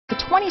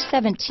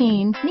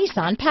2017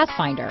 Nissan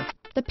Pathfinder.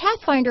 The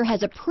Pathfinder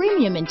has a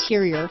premium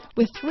interior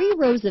with 3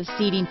 rows of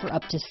seating for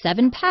up to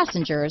 7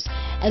 passengers,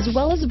 as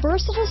well as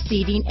versatile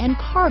seating and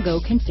cargo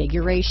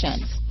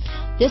configurations.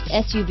 This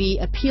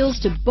SUV appeals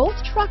to both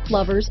truck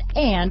lovers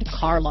and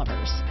car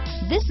lovers.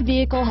 This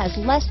vehicle has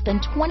less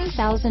than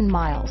 20,000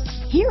 miles.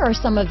 Here are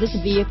some of this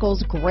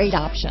vehicle's great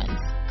options: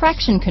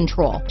 traction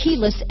control,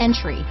 keyless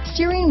entry,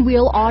 steering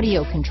wheel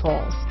audio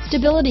controls,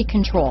 stability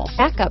control,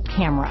 backup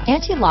camera,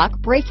 anti-lock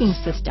braking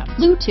system,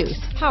 Bluetooth,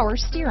 power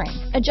steering,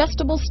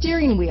 adjustable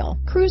steering wheel,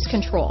 cruise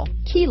control,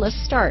 keyless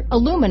start,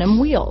 aluminum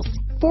wheels,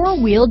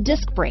 4-wheel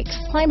disc brakes,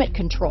 climate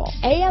control,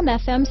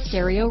 AM/FM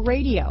stereo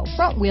radio,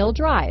 front-wheel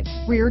drive,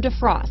 rear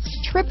defrost,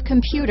 trip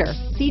computer,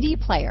 CD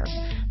player.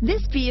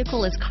 This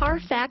vehicle is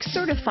CARFAX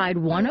certified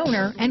one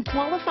owner and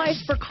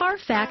qualifies for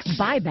CARFAX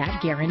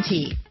buyback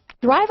guarantee.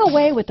 Drive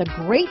away with a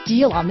great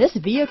deal on this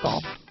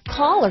vehicle.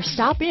 Call or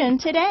stop in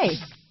today.